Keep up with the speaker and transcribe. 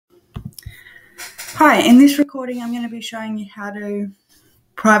Hi, in this recording I'm going to be showing you how to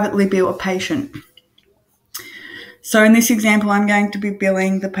privately bill a patient. So in this example I'm going to be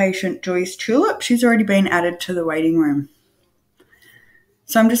billing the patient Joyce Tulip. She's already been added to the waiting room.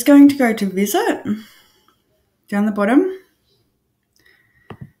 So I'm just going to go to visit down the bottom.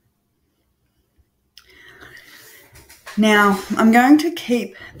 Now I'm going to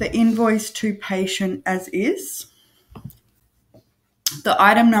keep the invoice to patient as is. The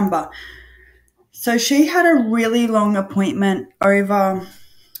item number. So she had a really long appointment, over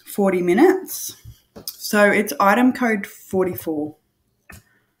 40 minutes. So it's item code 44.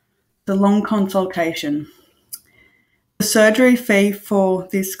 The long consultation. The surgery fee for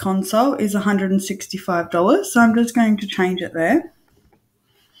this consult is $165, so I'm just going to change it there.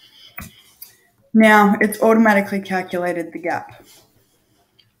 Now it's automatically calculated the gap.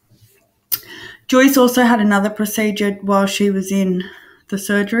 Joyce also had another procedure while she was in the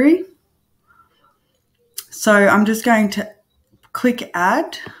surgery. So I'm just going to click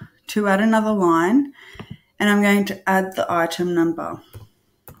add to add another line, and I'm going to add the item number,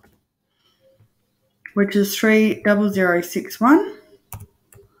 which is 30061,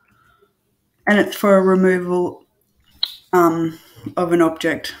 and it's for a removal of an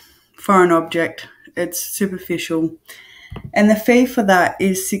object, foreign object. It's superficial. And the fee for that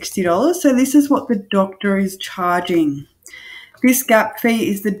is $60. So this is what the doctor is charging. This gap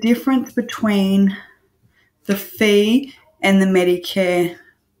fee is the difference between the fee and the Medicare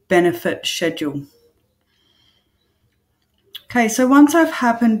benefit schedule. Okay, so once I've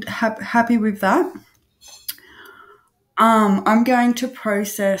happy with that, I'm going to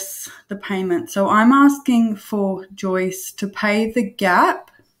process the payment. So I'm asking for Joyce to pay the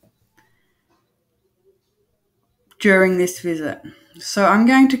gap during this visit. So I'm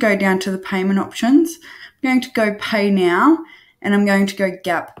going to go down to the payment options. I'm going to go pay now, and I'm going to go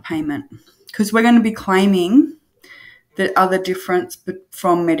gap payment because we're going to be claiming the other difference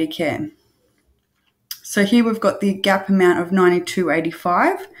from Medicare. So here we've got the gap amount of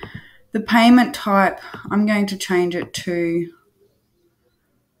 $92.85. The payment type, I'm going to change it to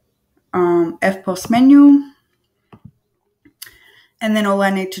FPOS manual, and then all I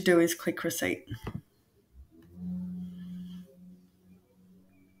need to do is click receipt.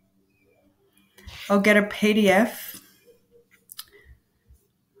 I'll get a PDF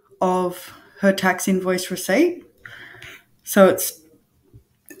of her tax invoice receipt. So it's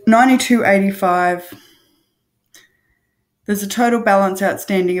 $92.85. There's a total balance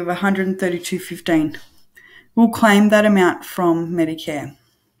outstanding of $132.15. We'll claim that amount from Medicare.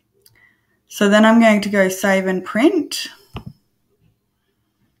 So then I'm going to go save and print.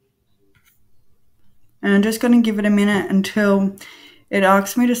 And I'm just going to give it a minute until it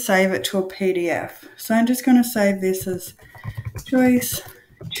asks me to save it to a PDF. So I'm just going to save this as Joyce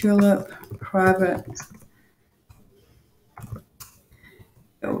Tulip Private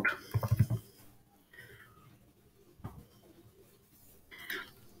Build.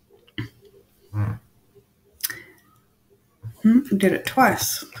 Did it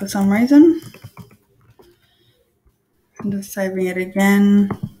twice for some reason. I'm just saving it again.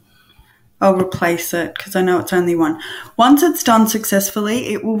 I'll replace it because I know it's only one. Once it's done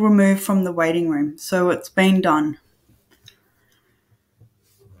successfully, it will remove from the waiting room. So it's been done.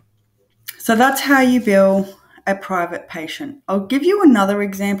 So that's how you bill a private patient. I'll give you another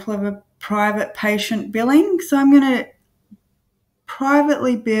example of a private patient billing. So I'm going to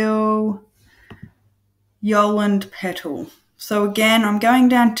privately bill Yolande Petal. So again, I'm going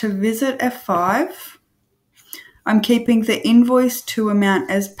down to visit F5. I'm keeping the invoice to amount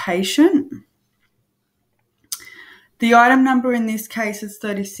as patient. The item number in this case is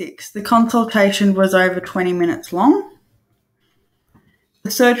 36. The consultation was over 20 minutes long. The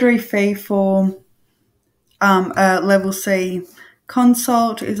surgery fee for a level C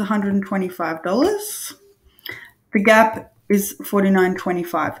consult is $125. The gap is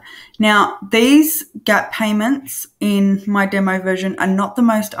 $49.25. Now, these gap payments in my demo version are not the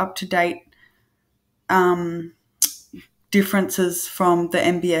most up-to-date differences from the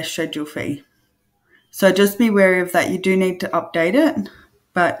MBS schedule fee. So just be wary of that. You do need to update it,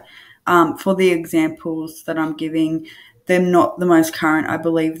 but for the examples that I'm giving, they're not the most current. I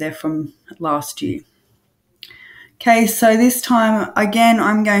believe they're from last year. Okay, so this time, again,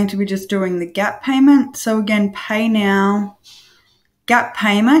 I'm going to be just doing the gap payment. So again, pay now, gap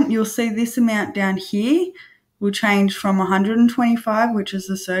payment. You'll see this amount down here will change from $125, which is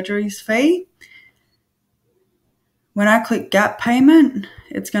the surgery's fee. When I click gap payment,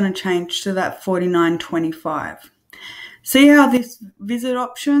 it's going to change to that $49.25. See how this visit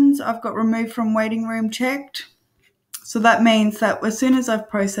options I've got removed from waiting room checked? So that means that as soon as I've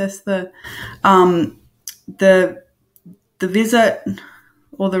processed the visit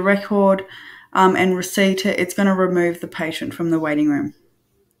or the record and receipt it, it's going to remove the patient from the waiting room.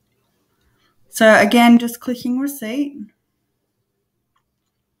 So again, just clicking receipt.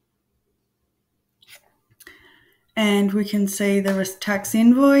 And we can see the tax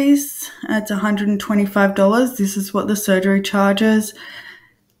invoice. It's $125. This is what the surgery charges.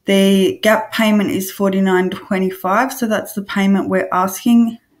 The gap payment is $49.25. So that's the payment we're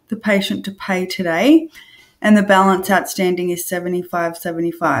asking the patient to pay today. And the balance outstanding is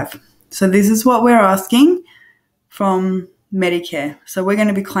 $75.75. So this is what we're asking from Medicare. So we're going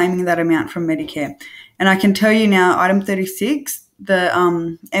to be claiming that amount from Medicare. And I can tell you now, item 36, the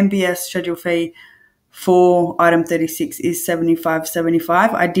MBS schedule fee for item 36 is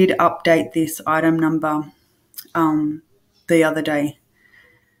 $75.75. I did update this item number the other day.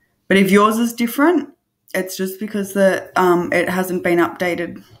 But if yours is different, it's just because it hasn't been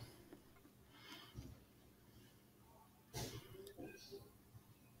updated.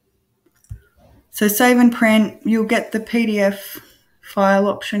 So save and print, you'll get the PDF file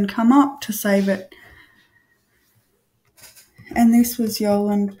option come up to save it. And this was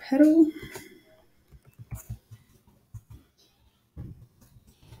Yoland Pedal.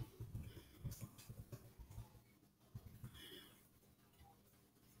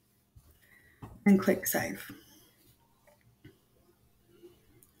 And click save.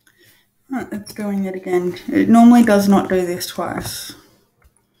 Right, it's doing it again. It normally does not do this twice.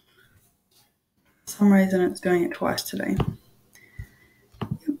 For some reason it's doing it twice today.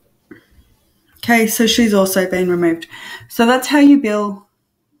 Okay, so she's also been removed. So that's how you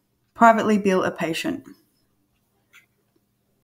privately bill a patient.